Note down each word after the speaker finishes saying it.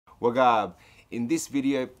W.U.G.A.W.B. In this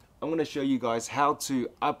video, I'm going to show you guys how to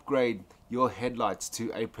upgrade your headlights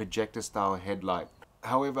to a projector style headlight.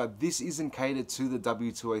 However, this isn't catered to the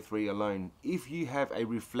W203 alone. If you have a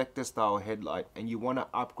reflector style headlight and you want to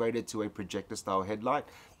upgrade it to a projector style headlight,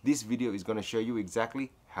 this video is going to show you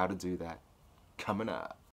exactly how to do that. Coming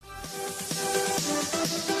up.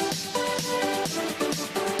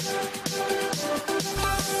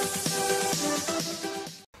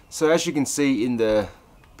 So as you can see in the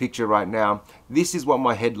picture right now, this is what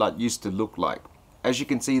my headlight used to look like. As you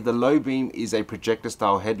can see, the low beam is a projector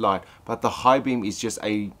style headlight, but the high beam is just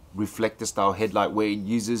a reflector style headlight where it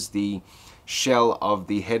uses the shell of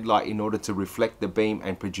the headlight in order to reflect the beam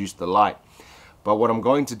and produce the light. But what I'm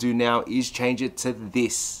going to do now is change it to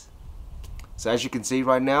this. So as you can see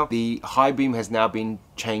right now, the high beam has now been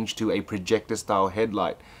changed to a projector style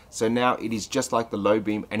headlight. So now it is just like the low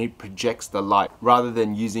beam and it projects the light rather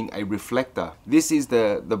than using a reflector. This is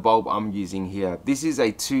the bulb I'm using here. This is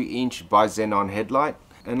a 2-inch bi-xenon headlight.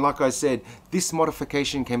 And like I said, this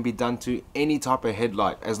modification can be done to any type of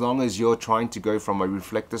headlight as long as you're trying to go from a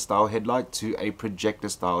reflector style headlight to a projector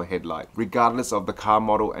style headlight, regardless of the car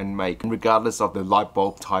model and make, and regardless of the light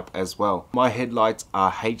bulb type as well. My headlights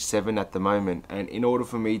are H7 at the moment, and in order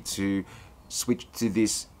for me to switch to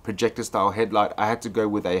this projector style headlight, I had to go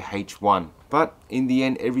with a H1. But in the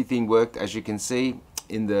end, everything worked, as you can see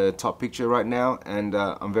in the top picture right now, and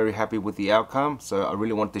I'm very happy with the outcome. So I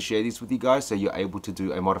really wanted to share this with you guys so you're able to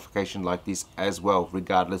do a modification like this as well,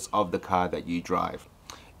 regardless of the car that you drive.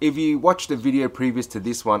 If you watched the video previous to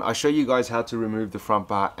this one, I show you guys how to remove the front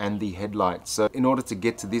bar and the headlight. So in order to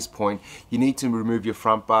get to this point, you need to remove your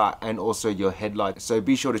front bar and also your headlight. So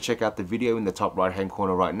be sure to check out the video in the top right hand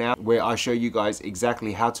corner right now, where I show you guys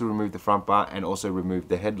exactly how to remove the front bar and also remove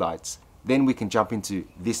the headlights. Then we can jump into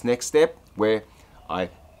this next step where I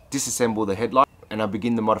disassemble the headlight and I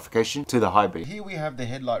begin the modification to the high beam. Here we have the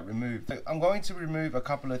headlight removed. So I'm going to remove a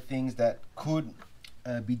couple of things that could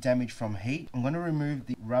be damaged from heat. I'm going to remove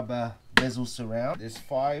the rubber bezel surround. There's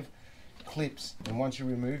 5 clips, and once you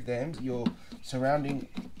remove them, your surrounding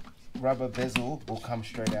rubber bezel will come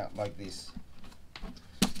straight out like this.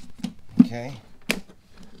 Okay.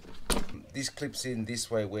 This clips in this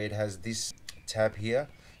way where it has this tab here.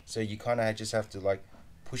 So you kind of just have to like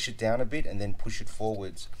push it down a bit and then push it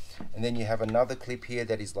forwards. And then you have another clip here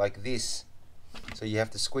that is like this. So you have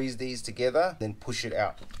to squeeze these together, then push it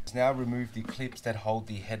out. Let's now remove the clips that hold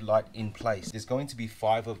the headlight in place. There's going to be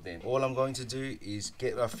 5 of them. All I'm going to do is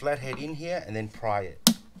get a flat head in here and then pry it.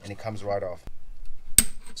 And it comes right off.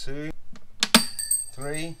 2,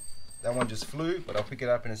 3. That one just flew, but I'll pick it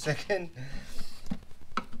up in a second.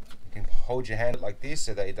 You can hold your hand like this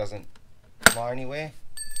so that it doesn't fly anywhere.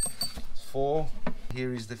 4.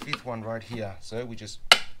 Here is the 5th one right here. So we just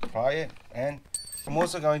pry it, and I'm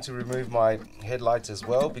also going to remove my headlights as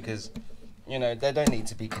well because, you know, they don't need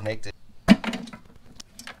to be connected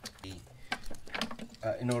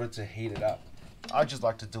in order to heat it up. I just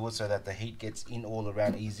like to do it so that the heat gets in all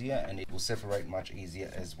around easier and it will separate much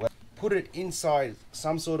easier as well. Put it inside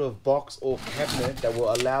some sort of box or cabinet that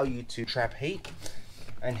will allow you to trap heat,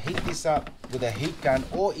 and heat this up with a heat gun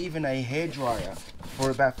or even a hairdryer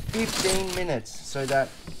for about 15 minutes so that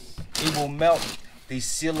it will melt the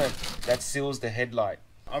sealant that seals the headlight.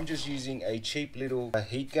 I'm just using a cheap little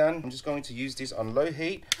heat gun. I'm just going to use this on low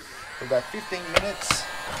heat for about 15 minutes,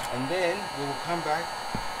 and then we will come back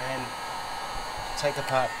and take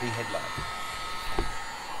apart the headlight.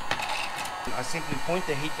 I simply point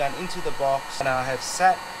the heat gun into the box, and I have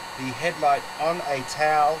sat the headlight on a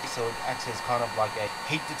towel so it acts as kind of like a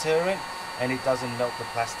heat deterrent and it doesn't melt the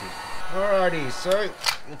plastic. Alrighty, so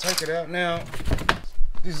we'll take it out now.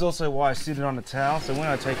 This is also why I sit it on a towel, so when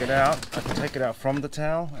I take it out, I can take it out from the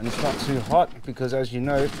towel and it's not too hot because, as you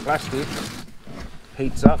know, plastic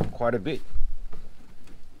heats up quite a bit.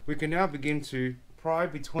 We can now begin to pry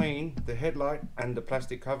between the headlight and the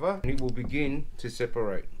plastic cover, and it will begin to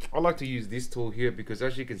separate. I like to use this tool here because,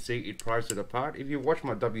 as you can see, it pries it apart. If you watch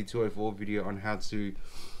my W204 video on how to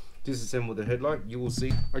disassemble the headlight, you will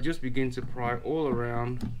see I just begin to pry all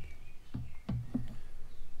around.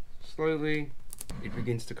 Slowly it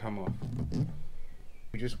begins to come off.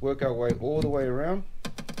 We just work our way all the way around,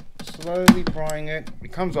 slowly prying it.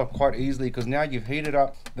 It comes off quite easily because now you've heated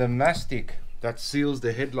up the mastic that seals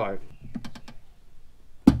the headlight.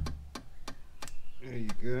 There you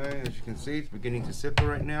go. As you can see, it's beginning to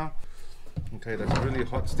separate now. Okay, that's really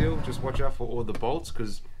hot still. Just watch out for all the bolts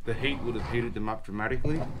because the heat would have heated them up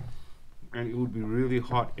dramatically, and it would be really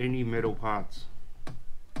hot any metal parts.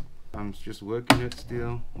 I'm just working it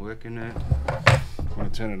still, working it. I'm going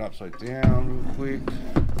to turn it upside down real quick.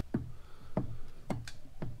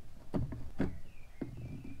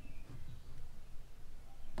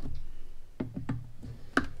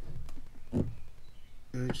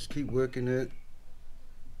 just keep working it.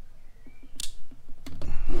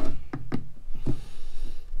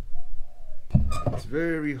 It's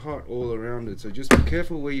very hot all around it, so just be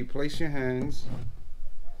careful where you place your hands.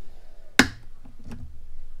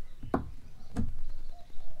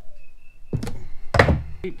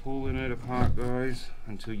 Keep pulling it apart, guys,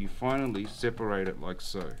 until you finally separate it like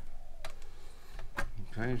so.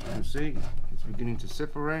 Okay, as you can see, it's beginning to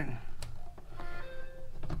separate.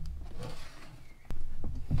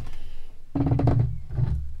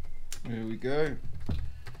 There we go.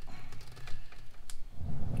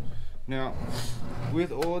 Now,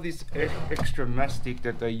 with all this extra mastic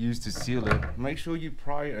that they use to seal it, make sure you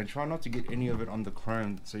pry it and try not to get any of it on the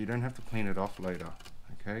chrome so you don't have to clean it off later.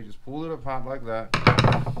 Okay, just pull it apart like that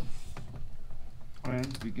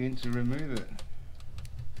and begin to remove it.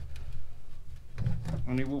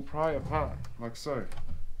 And it will pry apart like so.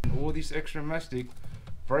 And all this extra mastic,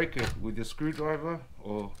 break it with your screwdriver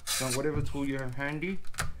or whatever tool you have handy.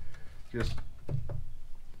 Just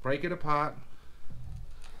break it apart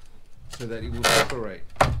so that it will separate.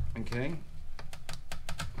 Okay,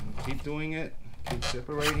 and keep doing it, keep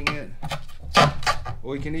separating it,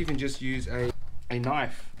 or you can even just use a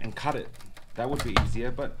knife and cut it. That would be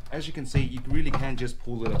easier, but as you can see, you really can just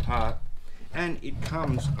pull it apart, and it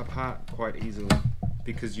comes apart quite easily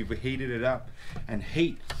because you've heated it up, and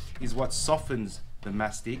heat is what softens the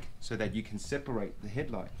mastic so that you can separate the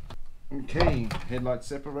headlight. Okay, headlight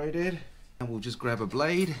separated, and we'll just grab a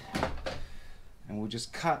blade and we'll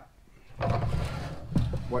just cut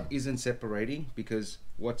what isn't separating, because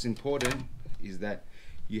what's important is that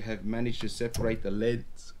you have managed to separate the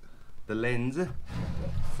lens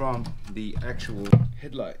from the actual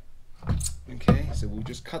headlight. Okay, so we'll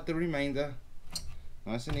just cut the remainder,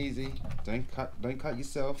 nice and easy. Don't cut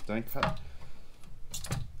yourself, don't cut.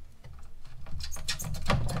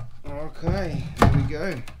 Okay, there we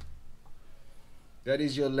go. That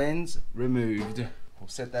is your lens removed. We'll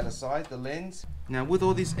set that aside, the lens. Now with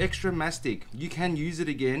all this extra mastic, you can use it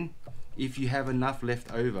again if you have enough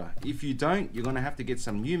left over. If you don't, you're gonna have to get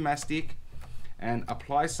some new mastic and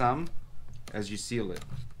apply some as you seal it.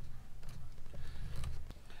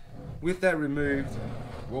 With that removed,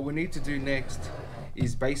 what we need to do next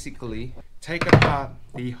is basically take apart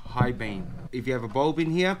the high beam. If you have a bulb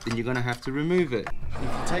in here, then you're gonna have to remove it. If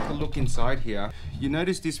you take a look inside here, you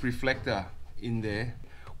notice this reflector in there.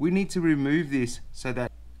 We need to remove this so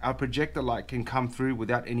that our projector light can come through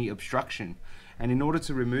without any obstruction. And in order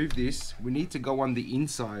to remove this, we need to go on the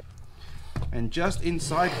inside. And just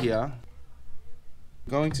inside here,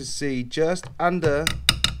 going to see just under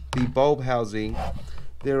the bulb housing,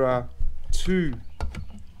 there are two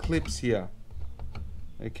clips here.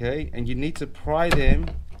 Okay, and you need to pry them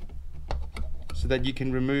so that you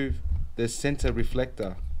can remove the center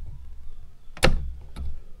reflector.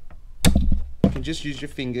 You can just use your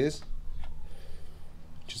fingers,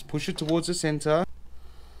 just push it towards the center,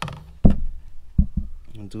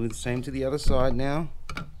 and do the same to the other side now.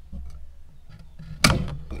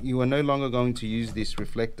 You are no longer going to use this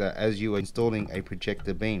reflector as you are installing a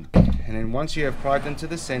projector beam. And then once you have pried them to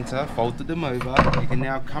the center, folded them over, you can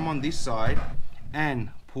now come on this side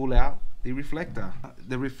and pull out the reflector.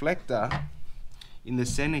 The reflector in the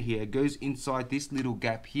center here goes inside this little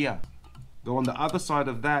gap here. Go on the other side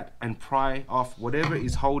of that and pry off whatever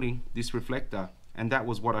is holding this reflector, and that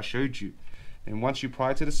was what I showed you. And once you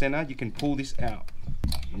pry to the center, you can pull this out.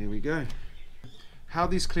 There we go. How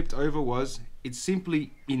this clipped over was, it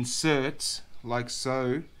simply inserts like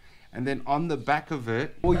so, and then on the back of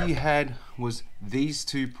it, all you had was these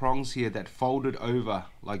two prongs here that folded over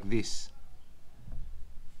like this,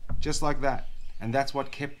 just like that, and that's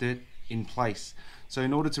what kept it in place. So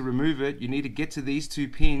in order to remove it, you need to get to these two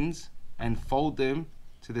pins and fold them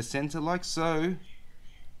to the center like so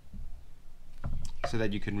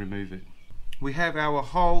that you can remove it. We have our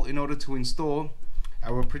hole in order to install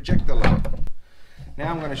our projector light.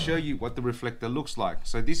 Now I'm going to show you what the reflector looks like.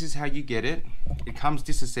 So this is how you get it. It comes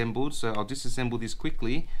disassembled, so I'll disassemble this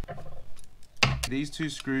quickly. These two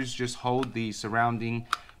screws just hold the surrounding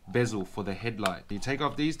bezel for the headlight. You take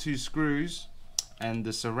off these two screws and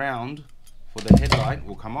the surround for the headlight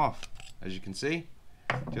will come off, as you can see,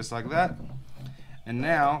 just like that. And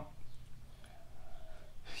now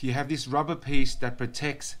you have this rubber piece that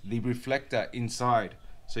protects the reflector inside.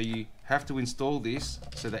 So you have to install this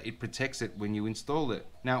so that it protects it when you install it.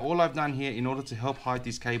 Now all I've done here in order to help hide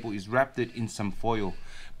this cable is wrapped it in some foil,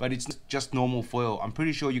 but it's just normal foil. I'm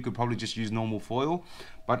pretty sure you could probably just use normal foil,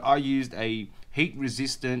 but I used a heat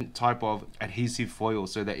resistant type of adhesive foil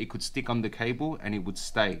so that it could stick on the cable and it would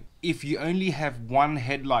stay. If you only have one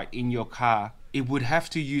headlight in your car, it would have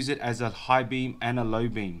to use it as a high beam and a low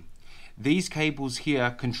beam. These cables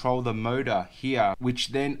here control the motor here, which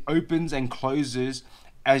then opens and closes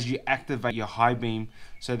as you activate your high beam,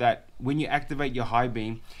 so that when you activate your high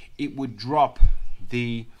beam, it would drop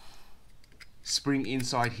the spring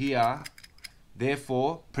inside here,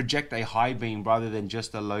 therefore project a high beam rather than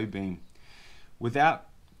just a low beam. Without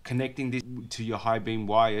connecting this to your high beam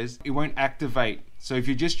wires, it won't activate. So if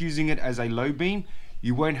you're just using it as a low beam,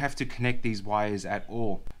 you won't have to connect these wires at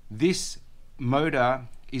all. This motor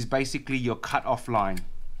is basically your cut-off line,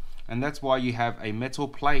 and that's why you have a metal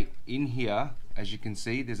plate in here. As you can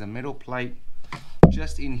see, there's a metal plate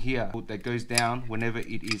just in here that goes down whenever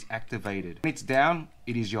it is activated. When it's down,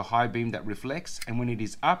 it is your high beam that reflects, and when it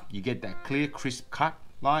is up, you get that clear, crisp cut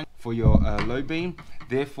line for your low beam,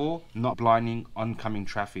 therefore not blinding oncoming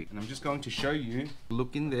traffic. And I'm just going to show you,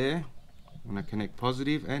 look in there, when I connect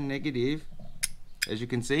positive and negative, as you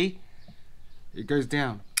can see, it goes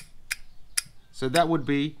down. So that would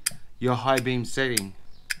be your high beam setting.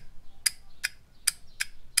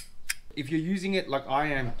 If you're using it like I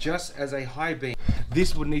am, just as a high beam,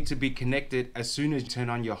 this would need to be connected as soon as you turn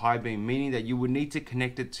on your high beam, meaning that you would need to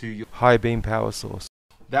connect it to your high beam power source.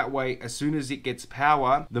 That way, as soon as it gets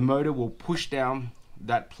power, the motor will push down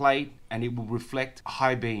that plate and it will reflect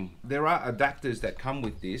high beam. There are adapters that come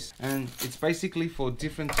with this, and it's basically for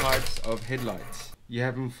different types of headlights. You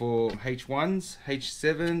have them for H1s,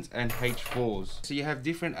 H7s and H4s. So you have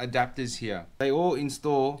different adapters here. They all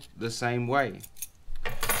install the same way.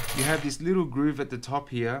 You have this little groove at the top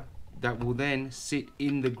here that will then sit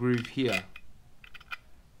in the groove here.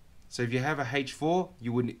 So if you have a H4,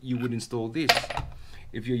 you would install this.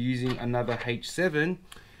 If you're using another H7,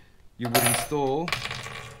 you would install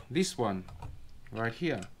this one right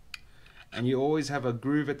here. And you always have a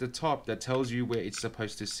groove at the top that tells you where it's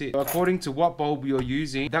supposed to sit. So according to what bulb you're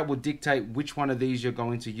using, that will dictate which one of these you're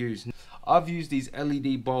going to use. I've used these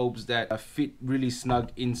LED bulbs that fit really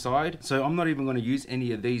snug inside, so I'm not even going to use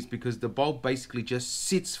any of these because the bulb basically just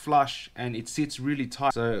sits flush and it sits really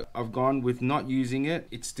tight. So I've gone with not using it.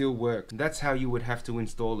 It still works. That's how you would have to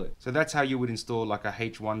install it. So that's how you would install like a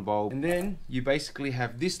H1 bulb. And then you basically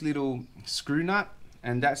have this little screw nut,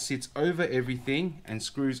 and that sits over everything and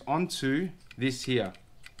screws onto this here,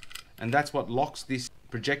 and that's what locks this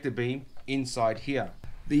projector beam inside here.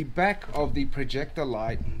 The back of the projector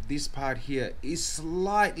light, this part here, is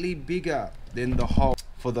slightly bigger than the hole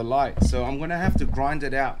for the light, so I'm gonna have to grind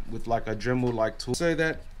it out with like a Dremel like tool so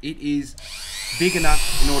that it is big enough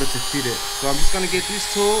in order to fit it. So I'm just gonna get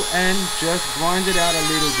this tool and just grind it out a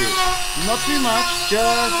little bit. Not too much,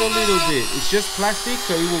 just a little bit. It's just plastic,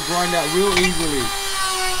 so it will grind out real easily.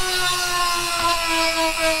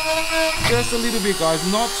 Just a little bit, guys,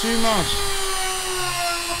 not too much.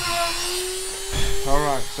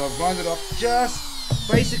 Alright, so I've grinded off just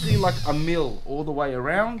basically like a mil all the way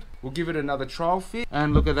around. We'll give it another trial fit,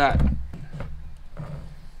 and look at that.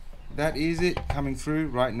 That is it coming through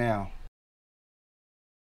right now.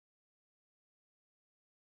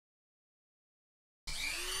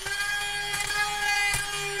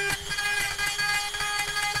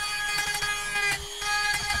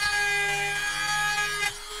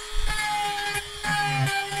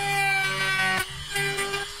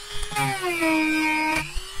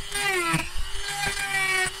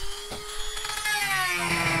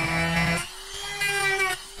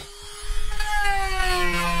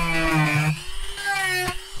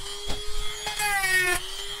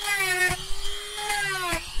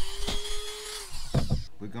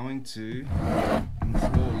 To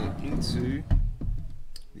install it into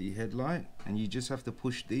the headlight, and you just have to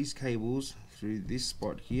push these cables through this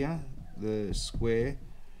spot here, the square,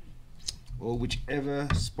 or whichever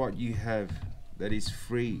spot you have that is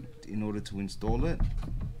free in order to install it.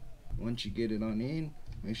 Once you get it on in,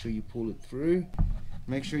 make sure you pull it through.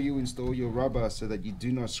 Make sure you install your rubber so that you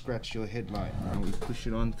do not scratch your headlight. And we push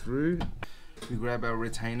it on through. We grab our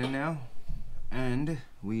retainer now and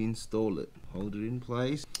we install it. Hold it in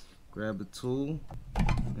place. Grab the tool,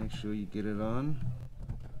 make sure you get it on.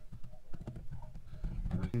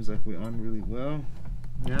 Seems like we're on really well.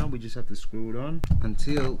 Now we just have to screw it on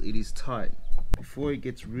until it is tight. Before it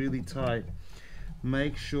gets really tight,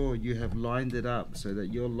 make sure you have lined it up so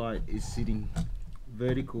that your light is sitting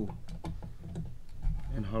vertical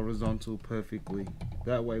and horizontal perfectly.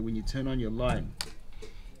 That way when you turn on your light,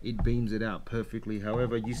 it beams it out perfectly.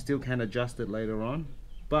 However, you still can adjust it later on,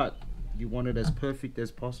 but you want it as perfect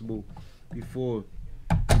as possible before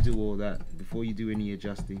you do all that, before you do any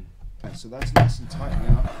adjusting. Okay, so that's nice and tight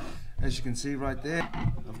now. As you can see right there,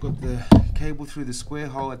 I've got the cable through the square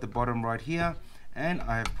hole at the bottom right here, and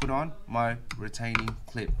I have put on my retaining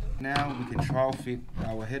clip. Now we can trial fit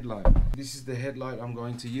our headlight. This is the headlight I'm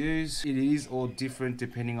going to use. It is all different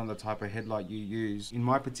depending on the type of headlight you use. In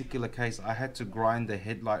my particular case, I had to grind the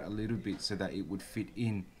headlight a little bit so that it would fit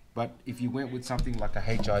in. But if you went with something like a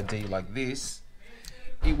HID like this,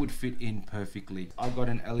 it would fit in perfectly. I got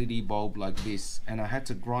an LED bulb like this, and I had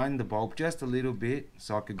to grind the bulb just a little bit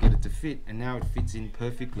so I could get it to fit, and now it fits in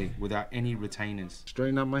perfectly without any retainers.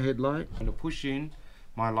 Straighten up my headlight. I'm gonna push in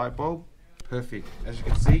my light bulb. Perfect. As you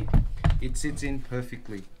can see, it sits in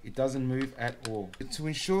perfectly. It doesn't move at all. To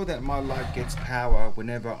ensure that my light gets power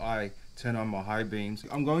whenever I turn on my high beams,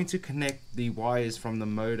 I'm going to connect the wires from the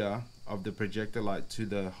motor of the projector light to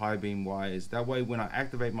the high beam wires. That way when I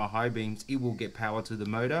activate my high beams, it will get power to the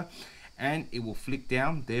motor and it will flick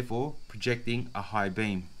down, therefore projecting a high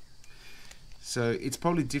beam. So it's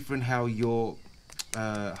probably different how your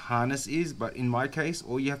harness is, but in my case,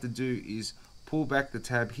 all you have to do is pull back the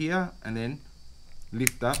tab here and then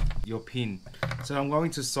lift up your pin. So I'm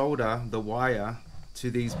going to solder the wire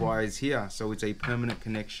to these wires here, so it's a permanent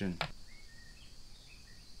connection.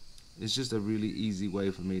 It's just a really easy way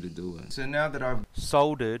for me to do it. So now that I've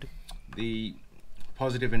soldered the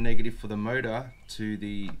positive and negative for the motor to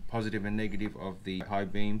the positive and negative of the high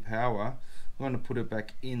beam power, I'm going to put it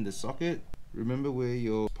back in the socket. Remember where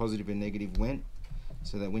your positive and negative went,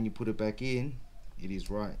 so that when you put it back in, it is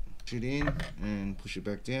right. Push it in and push it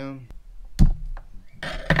back down.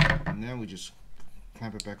 And now we just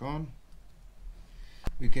clamp it back on.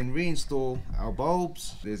 We can reinstall our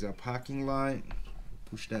bulbs. There's our parking light.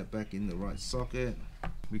 Push that back in the right socket.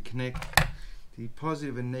 We connect the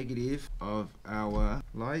positive and negative of our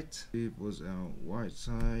light. It was our white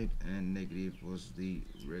side and negative was the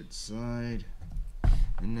red side.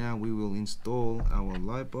 And now we will install our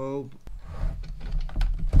light bulb.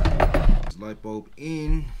 Light bulb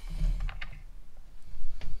in.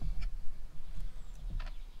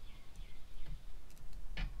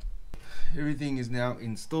 Everything is now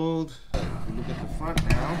installed. If we look at the front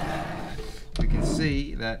now, we can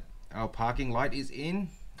see that our parking light is in.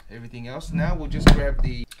 Everything else, now we'll just grab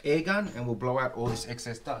the air gun and we'll blow out all this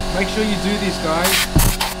excess dust. Make sure you do this, guys.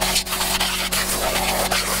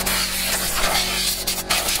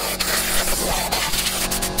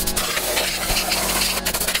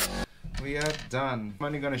 We are done. I'm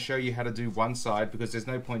only going to show you how to do one side because there's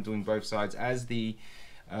no point doing both sides, as the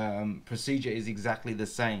procedure is exactly the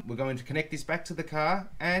same. We're going to connect this back to the car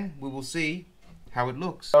and we will see how it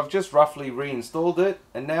looks. I've just roughly reinstalled it,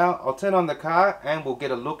 and now I'll turn on the car and we'll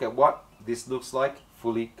get a look at what this looks like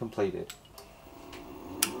fully completed.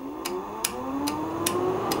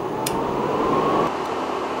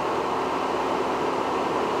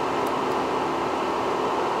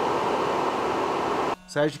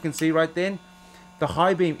 So as you can see right then, the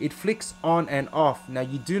high beam, it flicks on and off. Now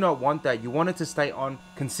you do not want that. You want it to stay on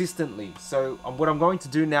consistently. So what I'm going to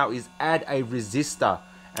do now is add a resistor,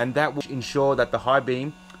 and that will ensure that the high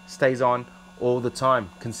beam stays on all the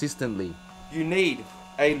time, consistently. You need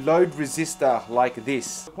a load resistor like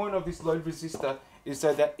this. The point of this load resistor is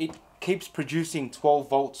so that it keeps producing 12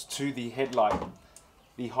 volts to the headlight,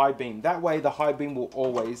 the high beam. That way the high beam will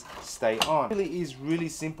always stay on. It really is really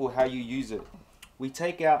simple how you use it. We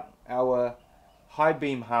take out our high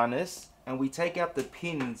beam harness and we take out the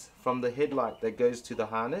pins from the headlight that goes to the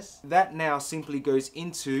harness. That now simply goes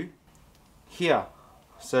into here.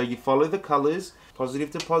 So you follow the colors,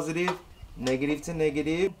 positive to positive, negative to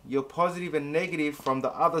negative. Your positive and negative from the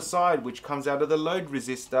other side, which comes out of the load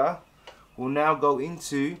resistor, will now go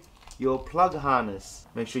into your plug harness.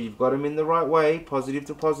 Make sure you've got them in the right way, positive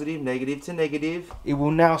to positive, negative to negative. It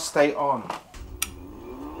will now stay on.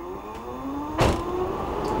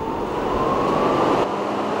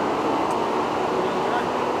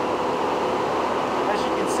 As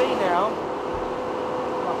you can see now,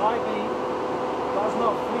 the high beam does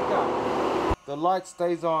not flicker. The light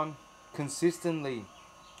stays on consistently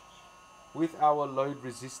with our load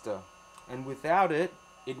resistor, and without it,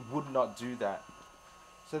 it would not do that.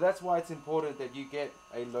 So that's why it's important that you get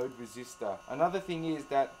a load resistor. Another thing is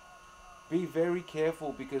that be very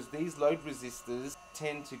careful, because these load resistors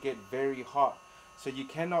tend to get very hot. So you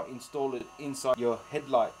cannot install it inside your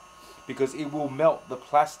headlight because it will melt the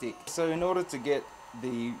plastic. So in order to get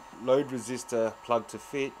the load resistor plug to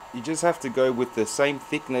fit, you just have to go with the same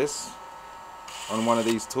thickness on one of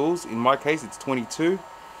these tools. In my case it's 22,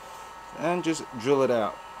 and just drill it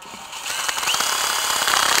out.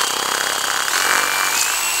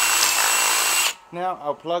 Now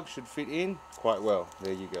our plug should fit in quite well.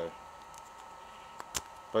 There you go,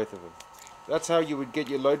 both of them. That's how you would get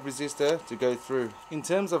your load resistor to go through. In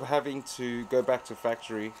terms of having to go back to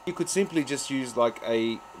factory, you could simply just use like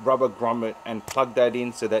a rubber grommet and plug that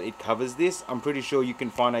in so that it covers this. I'm pretty sure you can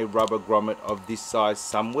find a rubber grommet of this size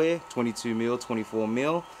somewhere, 22 mil, 24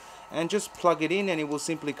 mil, and just plug it in and it will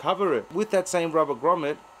simply cover it. With that same rubber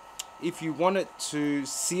grommet, if you wanted to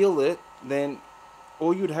seal it, then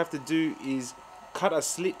all you'd have to do is cut a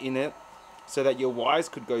slit in it so that your wires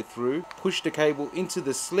could go through, push the cable into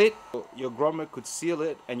the slit, your grommet could seal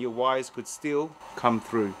it and your wires could still come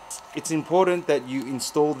through. It's important that you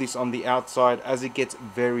install this on the outside as it gets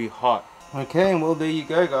very hot. Okay, and well, there you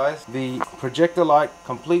go guys. The projector light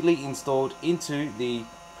completely installed into the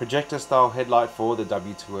projector style headlight for the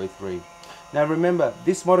W203. Now remember,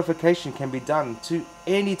 this modification can be done to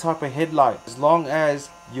any type of headlight as long as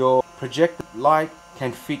your projector light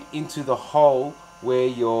can fit into the hole where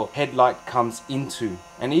your headlight comes into.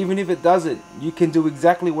 And even if it doesn't, you can do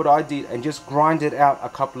exactly what I did and just grind it out a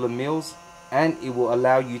couple of mils and it will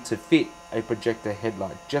allow you to fit a projector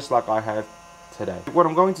headlight just like I have today. What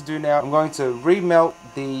I'm going to do now, I'm going to remelt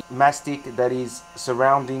the mastic that is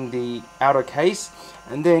surrounding the outer case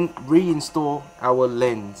and then reinstall our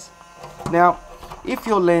lens. Now if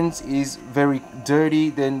your lens is very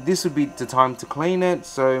dirty, then this would be the time to clean it.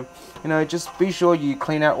 So you know, just be sure you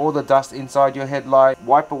clean out all the dust inside your headlight,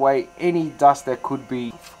 wipe away any dust that could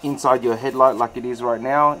be inside your headlight like it is right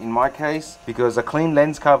now in my case, because a clean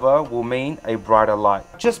lens cover will mean a brighter light.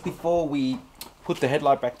 Just before we put the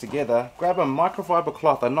headlight back together, grab a microfiber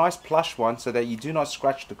cloth, a nice plush one, so that you do not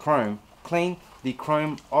scratch the chrome. Clean the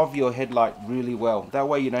chrome of your headlight really well. That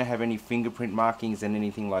way you don't have any fingerprint markings and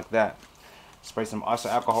anything like that. Spray some iso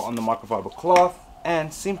alcohol on the microfiber cloth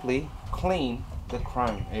and simply clean the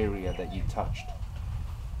chrome area that you touched.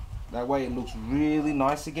 That way it looks really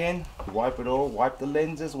nice again. Wipe it all, wipe the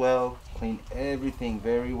lens as well, clean everything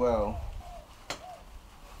very well.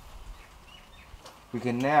 We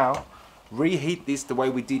can now reheat this the way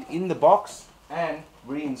we did in the box and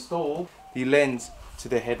reinstall the lens to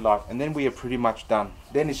the headlight, and then we are pretty much done.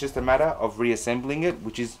 Then it's just a matter of reassembling it,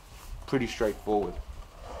 which is pretty straightforward.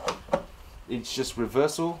 It's just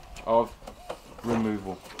reversal of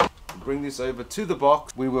removal. Bring this over to the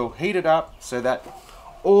box. We will heat it up so that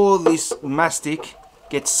all this mastic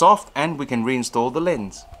gets soft and we can reinstall the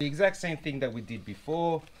lens. The exact same thing that we did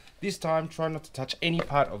before. This time try not to touch any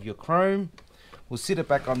part of your chrome. We'll sit it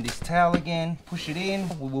back on this towel again, push it in.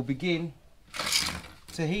 We will begin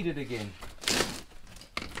to heat it again,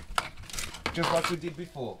 just like we did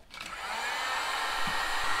before.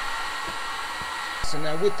 So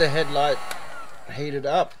now with the headlight heated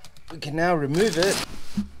up, we can now remove it.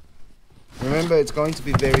 Remember, it's going to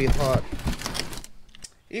be very hot.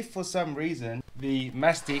 If for some reason the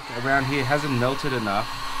mastic around here hasn't melted enough,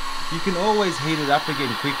 you can always heat it up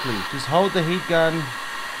again quickly. Just hold the heat gun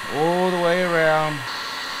all the way around.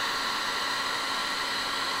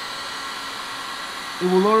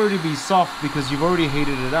 It will already be soft because you've already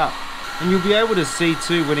heated it up. And you'll be able to see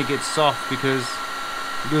too when it gets soft, because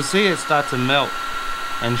you'll see it start to melt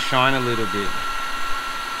and shine a little bit.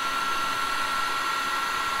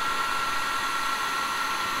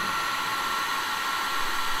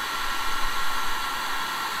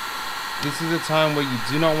 This is a time where you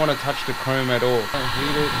do not want to touch the chrome at all.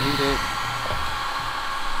 Heat it, heat it.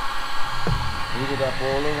 Heat it up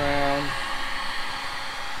all around.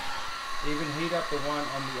 Even heat up the one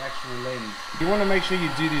on the actual lens. You want to make sure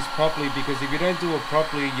you do this properly, because if you don't do it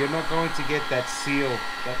properly, you're not going to get that seal,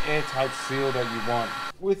 that airtight seal that you want.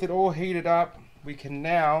 With it all heated up, we can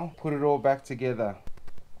now put it all back together.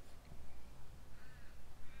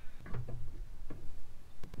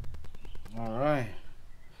 Alright.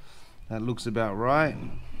 That looks about right.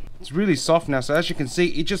 It's really soft now, so as you can see,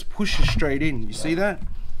 it just pushes straight in. You see that?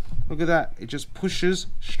 Look at that. It just pushes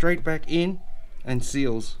straight back in and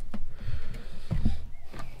seals.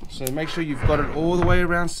 So make sure you've got it all the way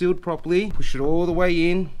around sealed properly. Push it all the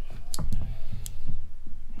way in.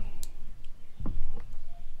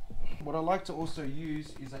 What I like to also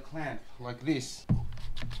use is a clamp like this.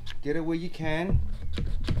 Get it where you can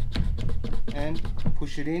and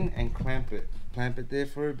push it in and clamp it. Clamp it there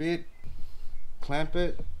for a bit. Clamp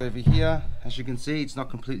it over here. As you can see, it's not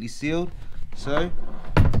completely sealed, so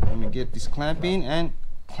let me get this clamp in and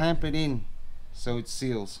clamp it in so it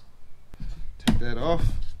seals. Take that off.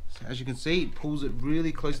 So as you can see, it pulls it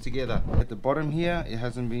really close together. At the bottom here, it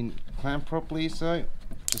hasn't been clamped properly, so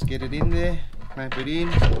just get it in there, clamp it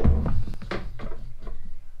in.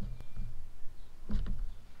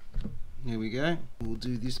 Here we go. We'll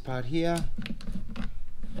do this part here.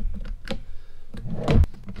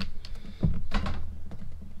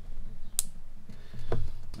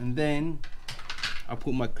 And and then I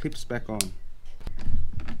put my clips back on.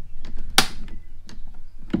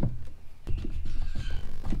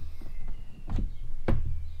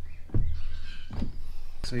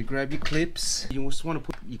 So you grab your clips, you just want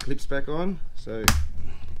to put your clips back on, so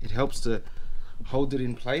it helps to hold it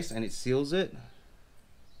in place and it seals it.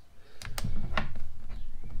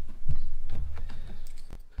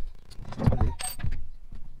 There's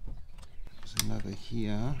another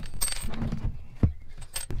here.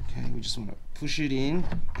 Okay, we just want to push it in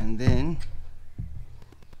and then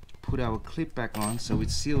put our clip back on so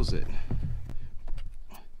it seals it.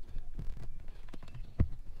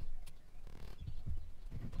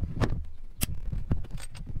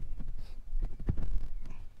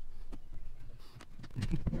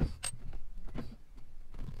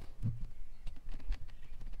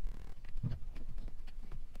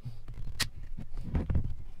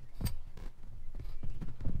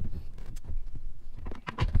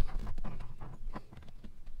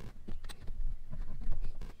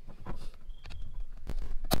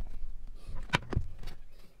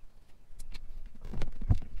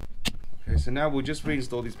 So now we'll just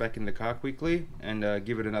reinstall this back in the car quickly and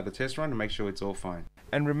give it another test run to make sure it's all fine.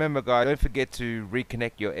 And remember guys, don't forget to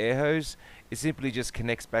reconnect your air hose. It simply just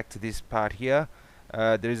connects back to this part here.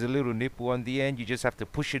 There is a little nipple on the end. You just have to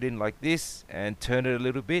push it in like this and turn it a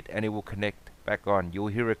little bit and it will connect back on. You'll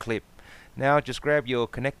hear a clip. Now just grab your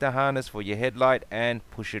connector harness for your headlight and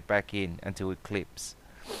push it back in until it clips.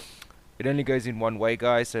 It only goes in one way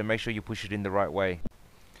guys, so make sure you push it in the right way.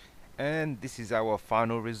 And this is our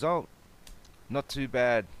final result. Not too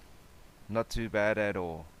bad at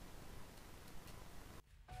all.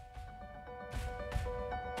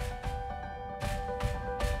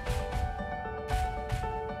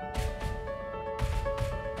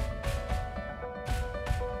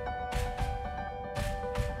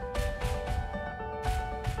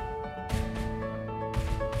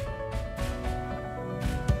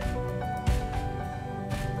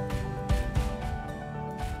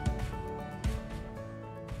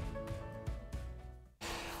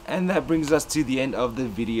 And that brings us to the end of the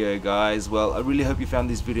video guys. Well, I really hope you found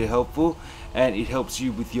this video helpful and it helps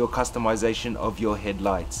you with your customization of your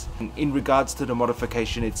headlights. In regards to the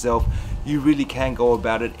modification itself, you really can go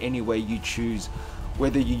about it any way you choose.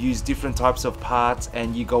 Whether you use different types of parts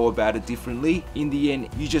and you go about it differently, in the end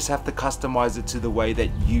you just have to customize it to the way that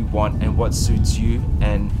you want and what suits you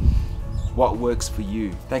and what works for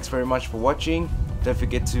you. Thanks very much for watching. Don't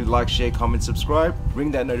forget to like, share, comment, subscribe,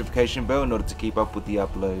 ring that notification bell in order to keep up with the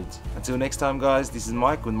uploads. Until next time guys, this is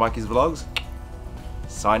Mike with mikeyz vlogs,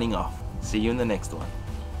 signing off. See you in the next one.